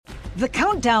The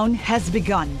countdown has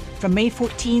begun. From May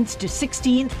 14th to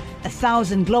 16th,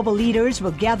 1,000 global leaders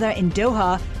will gather in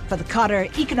Doha for the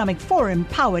Qatar Economic Forum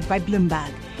powered by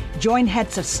Bloomberg. Join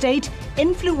heads of state,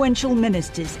 influential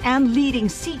ministers, and leading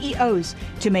CEOs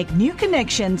to make new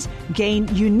connections,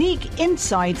 gain unique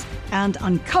insights, and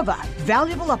uncover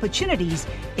valuable opportunities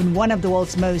in one of the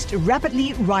world's most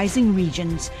rapidly rising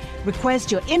regions.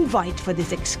 Request your invite for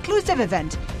this exclusive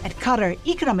event at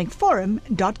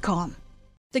QatarEconomicForum.com.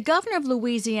 The governor of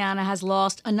Louisiana has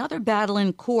lost another battle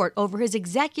in court over his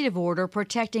executive order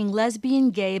protecting lesbian,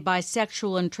 gay,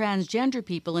 bisexual, and transgender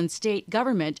people in state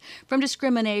government from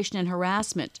discrimination and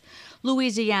harassment.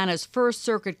 Louisiana's First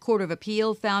Circuit Court of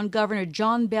Appeal found Governor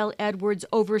John Bel Edwards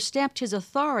overstepped his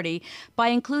authority by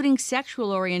including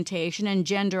sexual orientation and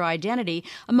gender identity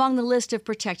among the list of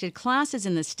protected classes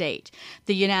in the state.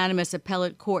 The unanimous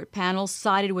appellate court panel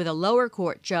sided with a lower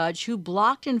court judge who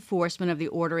blocked enforcement of the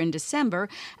order in December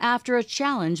after a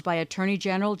challenge by Attorney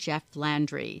General Jeff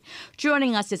Landry.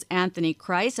 Joining us is Anthony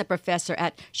Kreis, a professor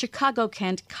at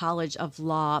Chicago-Kent College of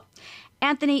Law.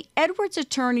 Anthony, Edwards'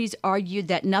 attorneys argued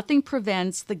that nothing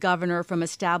prevents the governor from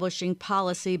establishing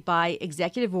policy by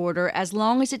executive order as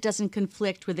long as it doesn't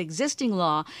conflict with existing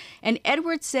law. And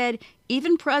Edwards said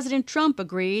even President Trump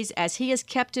agrees, as he has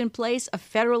kept in place a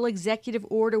federal executive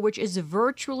order which is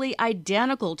virtually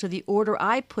identical to the order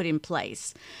I put in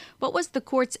place. What was the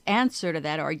court's answer to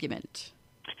that argument?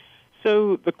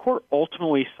 So the court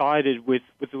ultimately sided with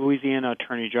the Louisiana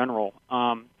Attorney General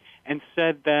and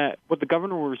said that what the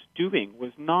governor was doing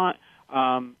was not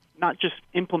just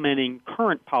implementing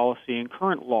current policy and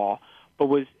current law, but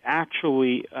was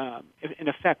actually, in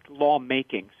effect,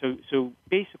 lawmaking. So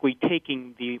basically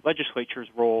taking the legislature's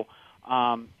role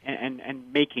and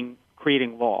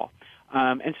creating law.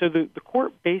 And so the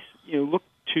court looked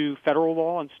to federal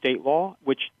law and state law,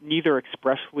 which neither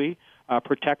expressly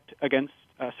protect against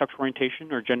sexual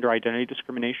orientation or gender identity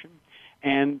discrimination.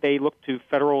 And they look to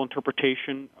federal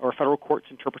interpretation or federal courts'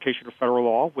 interpretation of federal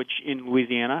law, which in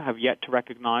Louisiana have yet to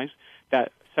recognize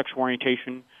that sexual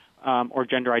orientation or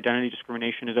gender identity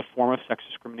discrimination is a form of sex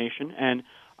discrimination. And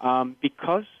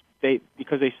because they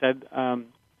said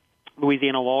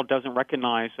Louisiana law doesn't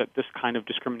recognize that this kind of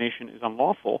discrimination is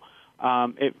unlawful,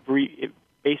 it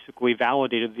basically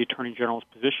validated the Attorney General's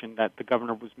position that the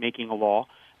governor was making a law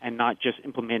and not just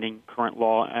implementing current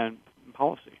law and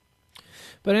policy.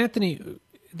 But Anthony,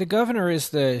 the governor is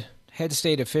the head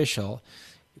state official.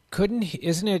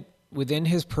 Isn't it within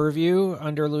his purview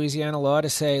under Louisiana law to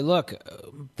say, look,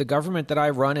 the government that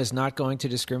I run is not going to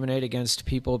discriminate against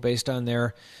people based on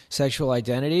their sexual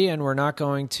identity, and we're not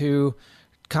going to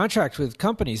contract with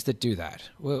companies that do that?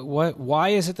 Why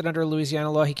is it that under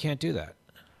Louisiana law he can't do that?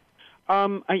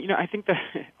 I think that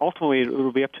ultimately it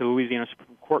will be up to the Louisiana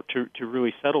Supreme Court to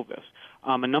really settle this.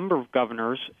 A number of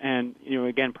governors and,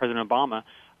 again, President Obama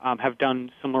have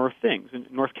done similar things. In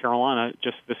North Carolina,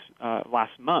 just this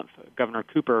last month, Governor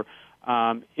Cooper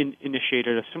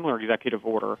initiated a similar executive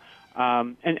order.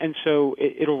 And so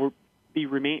it'll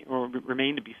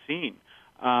remain to be seen,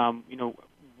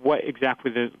 what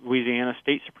exactly the Louisiana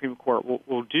State Supreme Court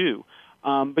will do.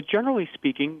 But generally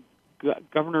speaking,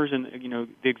 governors and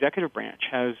the executive branch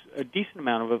has a decent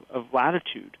amount of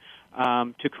latitude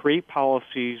to create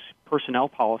policies, personnel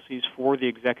policies for the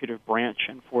executive branch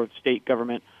and for state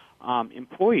government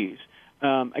employees.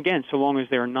 Again, so long as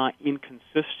they are not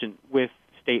inconsistent with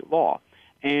state law.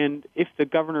 And if the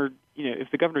governor's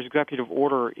executive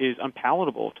order is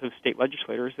unpalatable to state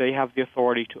legislators, they have the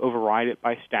authority to override it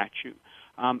by statute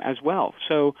as well.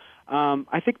 So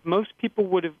I think most people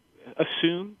would have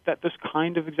assumed that this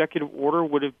kind of executive order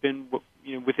would have been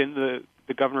within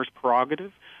the governor's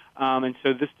prerogative. And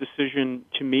so this decision,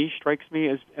 to me, strikes me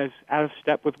as out of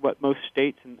step with what most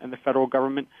states and the federal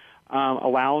government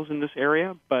allows in this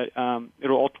area, but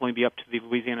it'll ultimately be up to the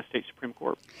Louisiana State Supreme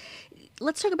Court.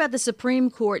 Let's talk about the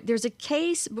Supreme Court. There's a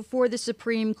case before the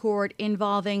Supreme Court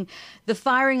involving the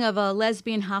firing of a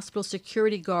lesbian hospital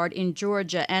security guard in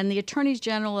Georgia, and the attorneys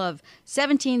general of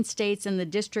 17 states and the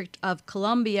District of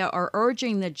Columbia are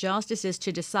urging the justices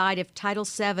to decide if Title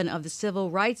VII of the Civil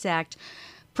Rights Act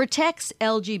protects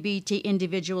LGBT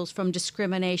individuals from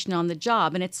discrimination on the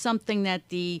job. And it's something that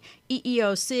the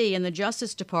EEOC and the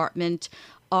Justice Department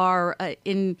are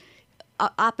in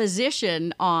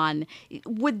opposition on.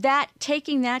 Would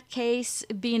taking that case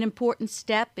be an important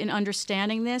step in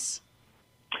understanding this?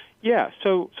 Yeah.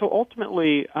 So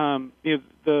ultimately,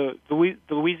 the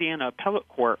Louisiana Appellate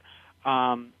Court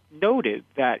noted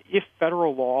that if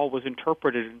federal law was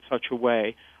interpreted in such a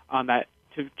way that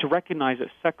to recognize that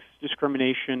sex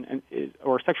discrimination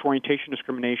or sexual orientation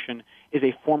discrimination is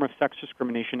a form of sex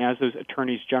discrimination, as those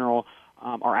attorneys general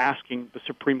are asking the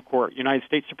Supreme Court, United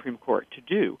States Supreme Court, to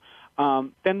do,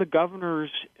 then the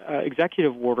governor's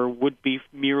executive order would be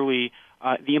merely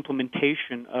the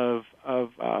implementation of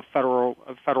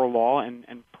federal law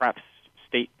and perhaps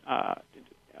state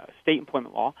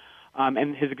employment law,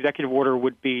 and his executive order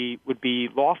would be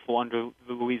lawful under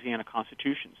the Louisiana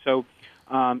Constitution. So,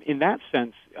 in that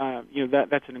sense,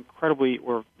 that's an incredibly,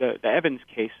 or the Evans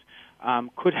case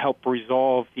could help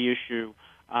resolve the issue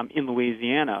in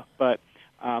Louisiana, but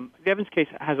the Evans case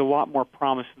has a lot more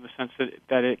promise in the sense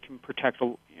that it can protect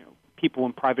people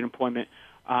in private employment,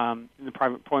 in the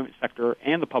private employment sector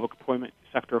and the public employment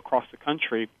sector across the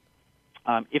country,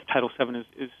 if Title VII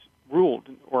is ruled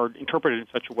or interpreted in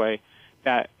such a way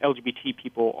that LGBT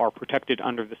people are protected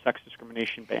under the sex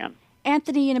discrimination ban.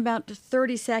 Anthony, in about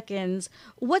 30 seconds,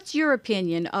 what's your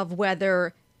opinion of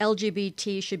whether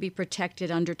LGBT should be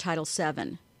protected under Title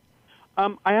VII?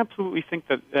 I absolutely think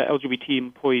that LGBT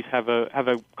employees have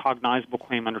a cognizable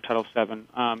claim under Title VII.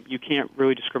 You can't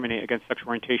really discriminate against sexual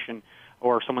orientation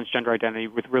or someone's gender identity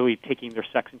with really taking their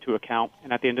sex into account.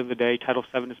 And at the end of the day, Title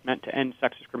VII is meant to end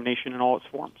sex discrimination in all its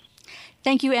forms.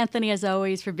 Thank you, Anthony, as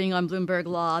always, for being on Bloomberg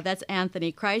Law. That's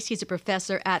Anthony Christ. He's a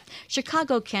professor at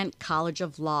Chicago-Kent College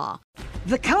of Law.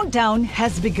 The countdown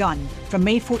has begun. From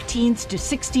May 14th to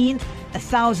 16th,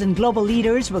 1,000 global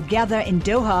leaders will gather in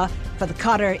Doha for the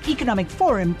Qatar Economic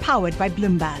Forum powered by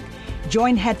Bloomberg.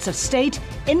 Join heads of state,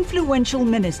 influential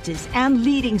ministers, and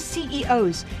leading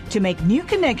CEOs to make new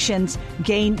connections,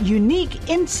 gain unique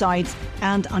insights,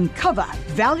 and uncover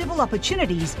valuable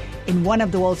opportunities in one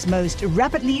of the world's most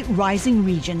rapidly rising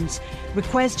regions.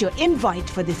 Request your invite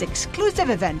for this exclusive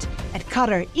event at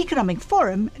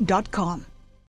QatarEconomicForum.com.